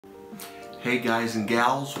Hey guys and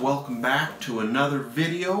gals, welcome back to another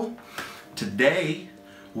video. Today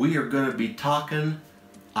we are going to be talking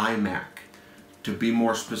iMac. To be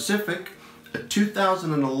more specific, a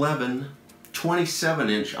 2011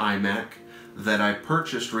 27-inch iMac that I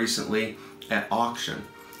purchased recently at auction.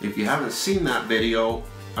 If you haven't seen that video,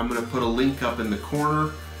 I'm going to put a link up in the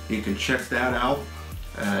corner. You can check that out.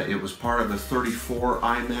 It was part of a 34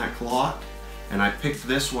 iMac lot, and I picked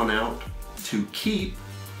this one out to keep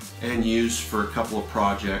and use for a couple of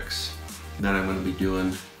projects that I'm going to be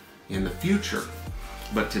doing in the future.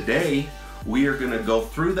 But today we are going to go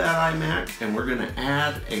through that iMac and we're going to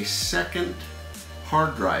add a second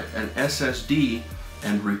hard drive, an SSD,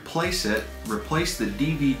 and replace the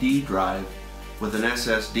DVD drive with an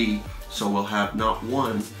SSD, so we'll have not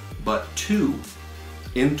one but two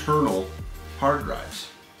internal hard drives.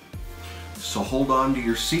 So hold on to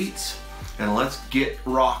your seats and let's get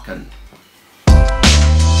rocking.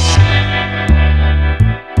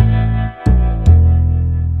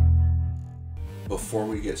 Before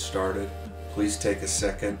we get started, please take a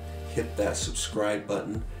second, hit that subscribe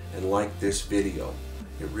button, and like this video.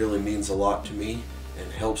 It really means a lot to me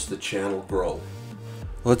and helps the channel grow.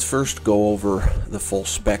 Let's first go over the full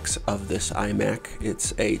specs of this iMac.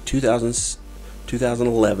 It's a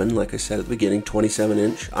 2011, like I said at the beginning,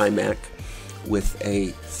 27-inch iMac with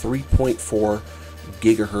a 3.4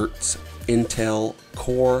 gigahertz Intel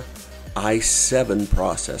Core i7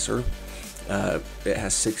 processor. It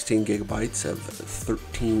has 16 gigabytes of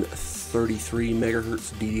 1333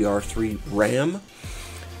 megahertz DDR3 RAM,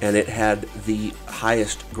 and it had the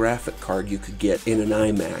highest graphic card you could get in an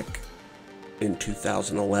iMac in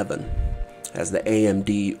 2011. It has the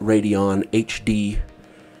AMD Radeon HD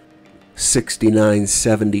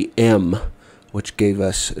 6970M, which gave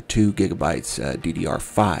us 2 gigabytes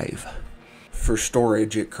DDR5. For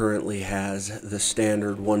storage, it currently has the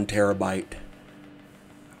standard 1 terabyte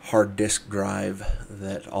hard disk drive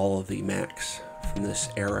that all of the Macs from this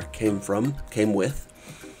era came with.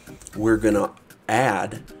 We're gonna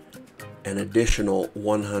add an additional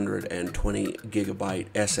 120 gigabyte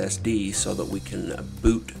SSD so that we can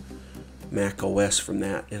boot macOS from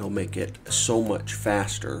that. It'll make it so much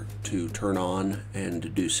faster to turn on and to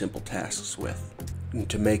do simple tasks with. And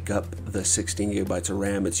to make up the 16 gigabytes of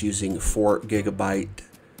RAM, it's using 4 gigabyte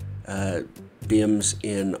DIMMs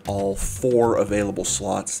in all 4 available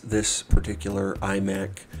slots. This particular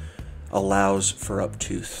iMac allows for up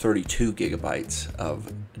to 32 gigabytes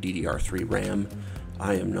of DDR3 RAM.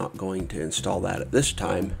 I am not going to install that at this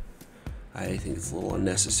time. I think it's a little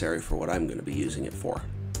unnecessary for what I'm going to be using it for.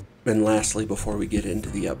 And lastly, before we get into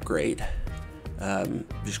the upgrade,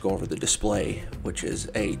 just go over the display, which is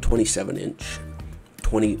a 27-inch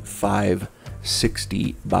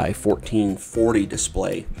 2560 by 1440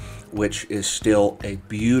 display, which is still a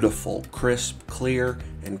beautiful, crisp, clear,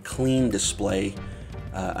 and clean display.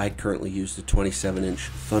 I currently use the 27-inch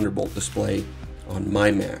Thunderbolt display on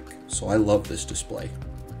my Mac, so I love this display.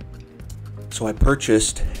 So I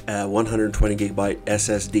purchased a 120 gigabyte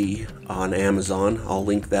SSD on Amazon. I'll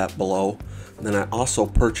link that below. And then I also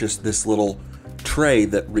purchased this little tray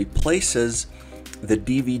that replaces the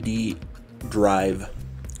DVD drive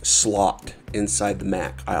slot inside the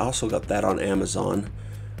Mac. I also got that on Amazon.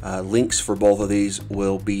 Links for both of these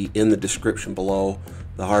will be in the description below.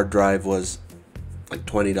 The hard drive was like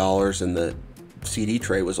 $20 and the CD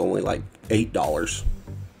tray was only like $8.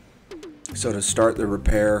 So to start the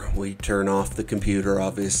repair, we turn off the computer,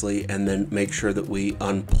 obviously, and then make sure that we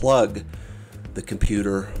unplug the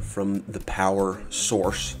computer from the power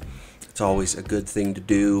source. It's always a good thing to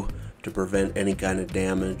do to prevent any kind of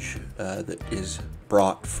damage that is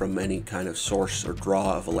brought from any kind of source or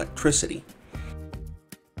draw of electricity.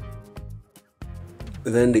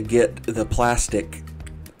 Then to get the plastic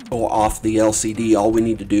off the LCD, all we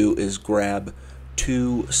need to do is grab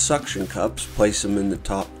 2 suction cups, place them in the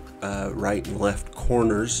top right and left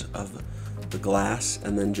corners of the glass,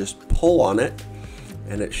 and then just pull on it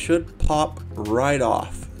and it should pop right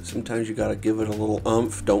off. Sometimes you got to give it a little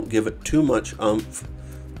oomph. Don't give it too much oomph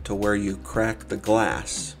to where you crack the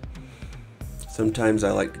glass. Sometimes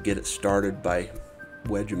I like to get it started by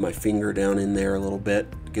wedging my finger down in there a little bit,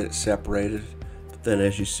 get it separated. But then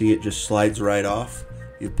as you see, it just slides right off.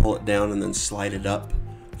 You pull it down and then slide it up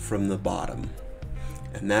from the bottom.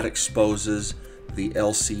 And that exposes the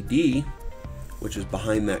LCD, which is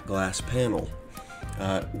behind that glass panel.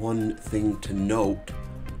 One thing to note,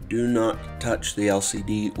 do not touch the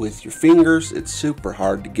LCD with your fingers. It's super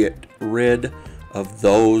hard to get rid of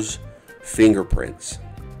those fingerprints.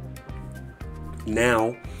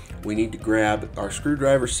 Now we need to grab our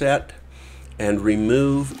screwdriver set and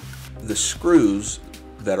remove the screws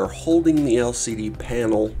that are holding the LCD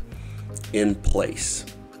panel in place.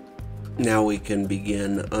 Now we can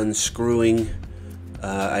begin unscrewing.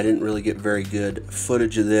 I didn't really get very good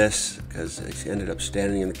footage of this because I ended up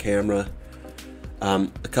standing in the camera. A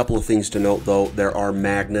couple of things to note though, there are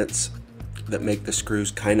magnets that make the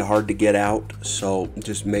screws kind of hard to get out, so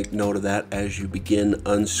just make note of that as you begin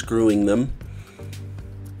unscrewing them.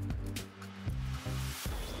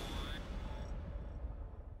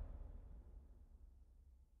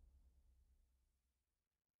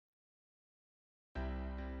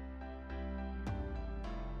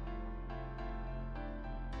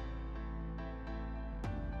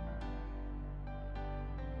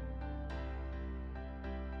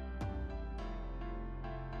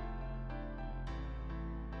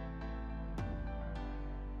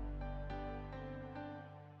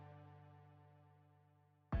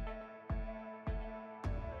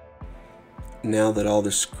 Now that all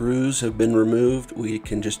the screws have been removed, we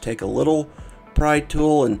can just take a little pry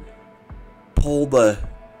tool and pull the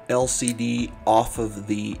LCD off of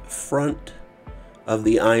the front of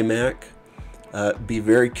the iMac. Be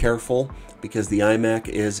very careful because the iMac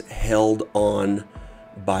is held on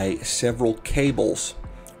by several cables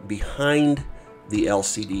behind the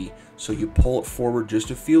LCD. So you pull it forward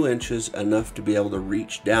just a few inches, enough to be able to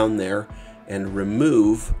reach down there and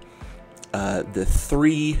remove the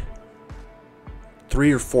three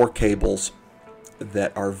or four cables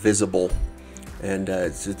that are visible, and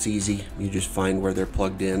it's easy. You just find where they're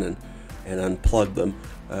plugged in and unplug them.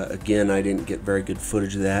 Again, I didn't get very good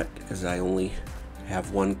footage of that because I only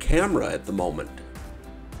have one camera at the moment.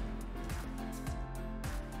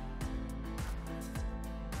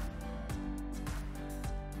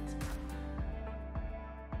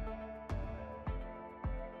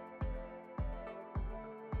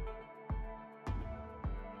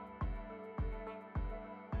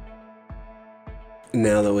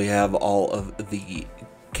 Now that we have all of the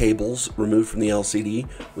cables removed from the LCD,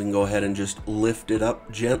 we can go ahead and just lift it up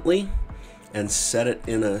gently and set it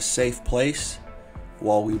in a safe place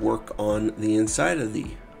while we work on the inside of the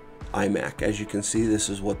iMac. As you can see, this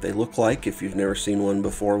is what they look like if you've never seen one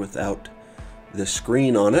before without the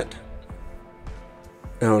screen on it.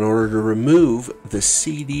 Now, in order to remove the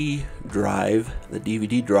CD drive, the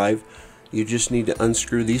DVD drive, you just need to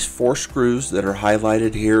unscrew these 4 screws that are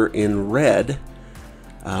highlighted here in red.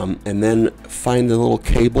 And then find the little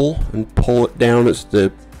cable and pull it down.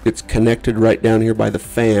 It's connected right down here by the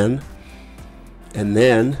fan, and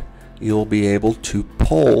then you'll be able to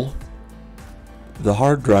pull the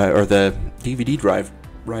hard drive or the DVD drive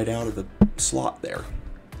right out of the slot there.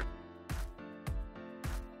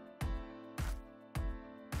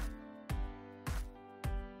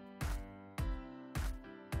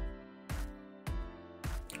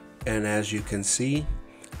 And as you can see,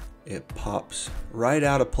 it pops right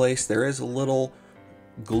out of place. There is a little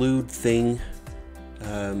glued thing,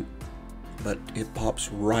 but it pops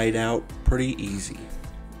right out pretty easy.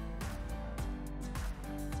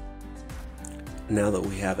 Now that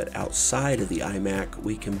we have it outside of the iMac,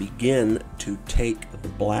 we can begin to take the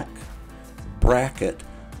black bracket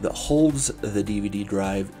that holds the DVD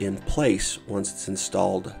drive in place once it's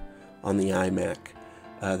installed on the iMac.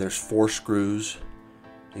 There's 4 screws,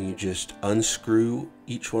 and you just unscrew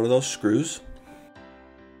each one of those screws.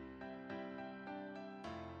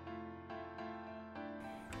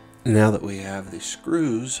 Now that we have the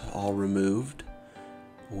screws all removed,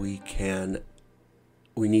 we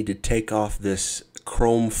need to take off this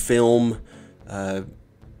chrome film,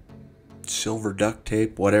 silver duct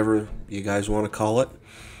tape, whatever you guys want to call it.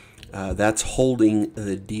 That's holding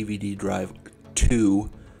the DVD drive to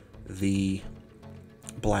the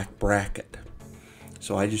black bracket.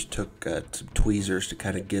 So I just took some tweezers to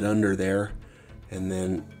kind of get under there, and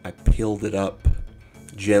then I peeled it up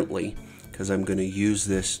gently because I'm going to use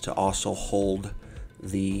this to also hold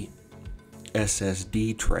the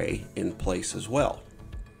SSD tray in place as well.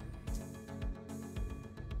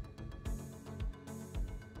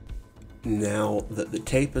 Now that the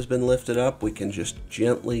tape has been lifted up, we can just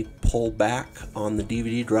gently pull back on the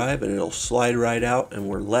DVD drive and it'll slide right out, and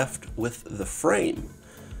we're left with the frame.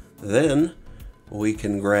 Then we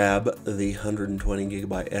can grab the 120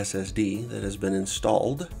 gigabyte SSD that has been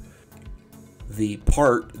installed, the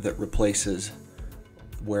part that replaces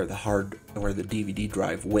where the DVD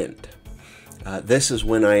drive went. This is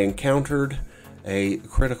when I encountered a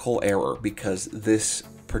critical error, because this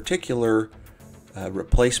particular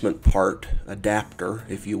replacement part, adapter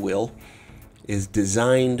if you will, is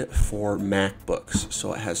designed for MacBooks.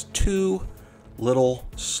 So it has 2 little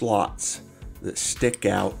slots that stick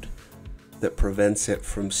out that prevents it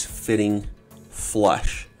from fitting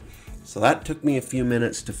flush. So that took me a few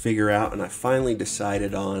minutes to figure out, and I finally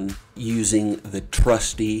decided on using the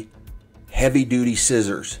trusty heavy-duty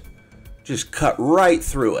scissors. Just cut right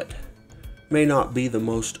through it. May not be the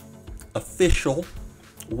most official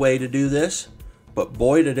way to do this, but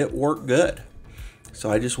boy did it work good.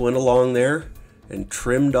 So I just went along there and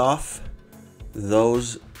trimmed off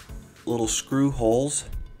those little screw holes.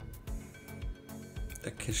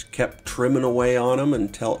 I just kept trimming away on them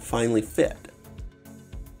until it finally fit.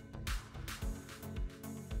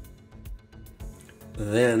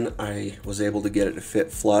 Then I was able to get it to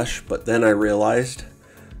fit flush, but then I realized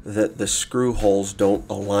that the screw holes don't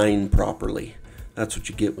align properly. That's what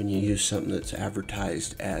you get when you use something that's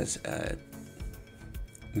advertised as a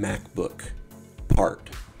MacBook part.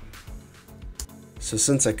 So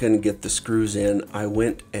since I couldn't get the screws in, I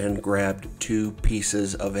went and grabbed 2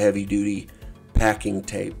 pieces of heavy-duty packing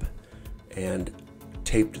tape and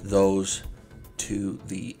taped those to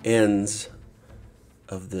the ends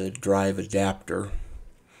of the drive adapter.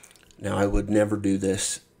 Now, I would never do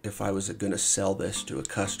this if I was going to sell this to a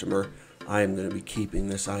customer. I am going to be keeping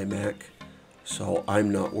this iMac, so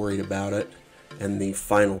I'm not worried about it. And the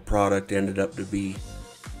final product ended up to be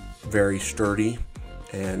very sturdy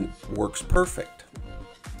and works perfect.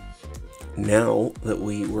 Now that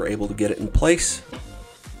we were able to get it in place,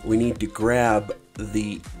 we need to grab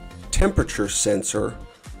the temperature sensor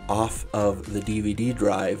off of the DVD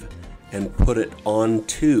drive and put it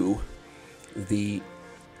onto the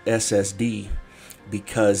SSD,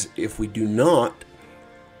 because if we do not,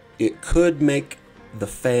 it could make the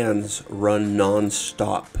fans run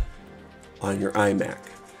non-stop on your iMac,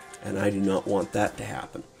 and I do not want that to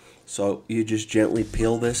happen. So you just gently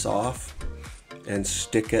peel this off and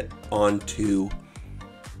stick it onto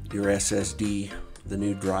your SSD, the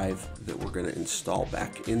new drive that we're going to install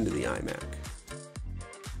back into the iMac.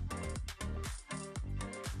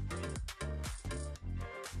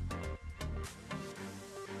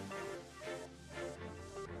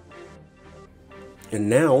 And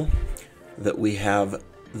now that we have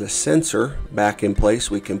the sensor back in place,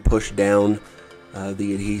 we can push down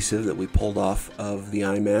the adhesive that we pulled off of the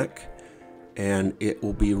iMac, and it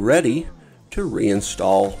will be ready to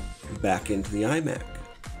reinstall back into the iMac.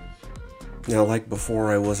 Now, like before,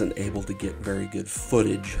 I wasn't able to get very good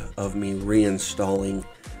footage of me reinstalling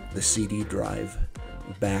the CD drive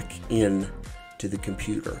back in to the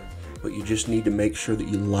computer, but you just need to make sure that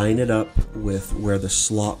you line it up with where the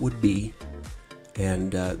slot would be,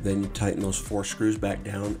 and then you tighten those 4 screws back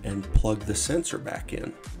down and plug the sensor back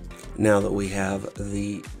in. Now that we have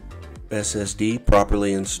the SSD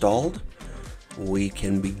properly installed, we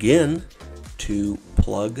can begin to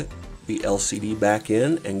plug the LCD back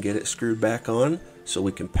in and get it screwed back on so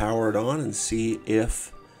we can power it on and see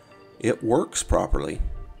if it works properly.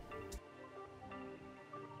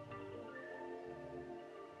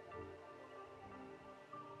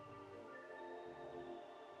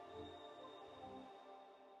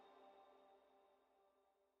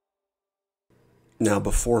 Now,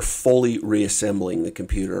 before fully reassembling the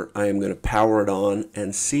computer, I am going to power it on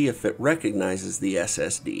and see if it recognizes the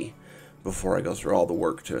SSD before I go through all the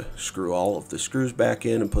work to screw all of the screws back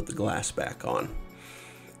in and put the glass back on.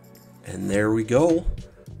 And there we go.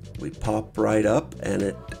 We pop right up, and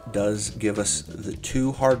it does give us the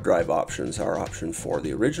 2 hard drive options, our option for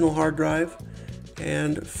the original hard drive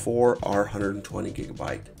and for our 120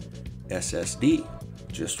 gigabyte SSD.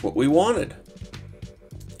 Just what we wanted.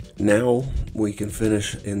 Now we can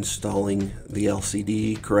finish installing the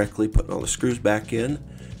LCD correctly, putting all the screws back in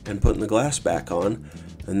and putting the glass back on,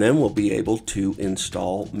 and then we'll be able to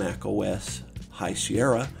install macOS High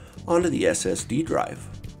Sierra onto the SSD drive.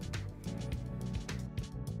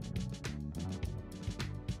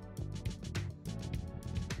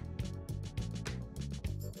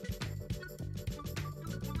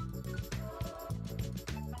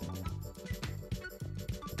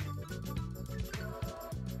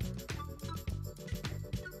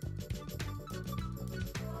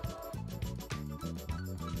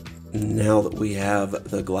 Now that we have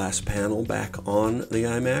the glass panel back on the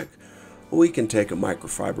iMac, we can take a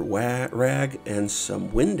microfiber rag and some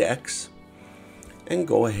Windex and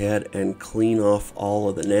go ahead and clean off all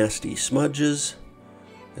of the nasty smudges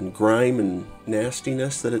and grime and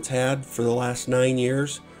nastiness that it's had for the last 9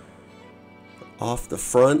 years off the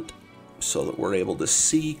front so that we're able to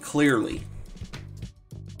see clearly.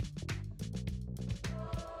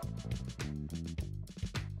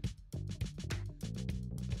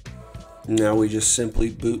 Now we just simply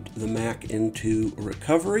boot the Mac into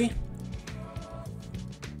recovery,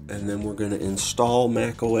 and then we're going to install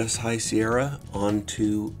macOS High Sierra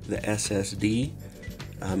onto the SSD,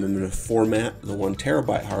 I'm going to format the 1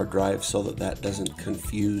 terabyte hard drive so that that doesn't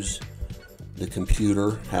confuse the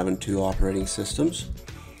computer having 2 operating systems,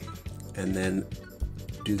 and then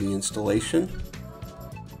do the installation.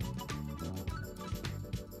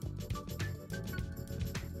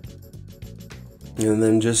 And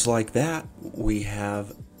then just like that, we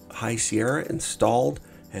have High Sierra installed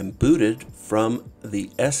and booted from the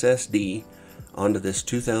SSD onto this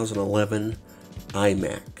 2011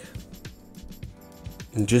 iMac.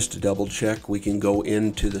 And just to double check, we can go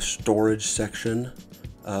into the storage section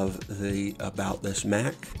of the About This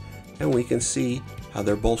Mac, and we can see how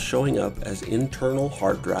they're both showing up as internal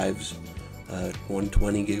hard drives, a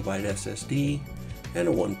 120 gigabyte SSD and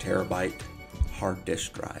a 1 terabyte hard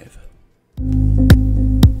disk drive.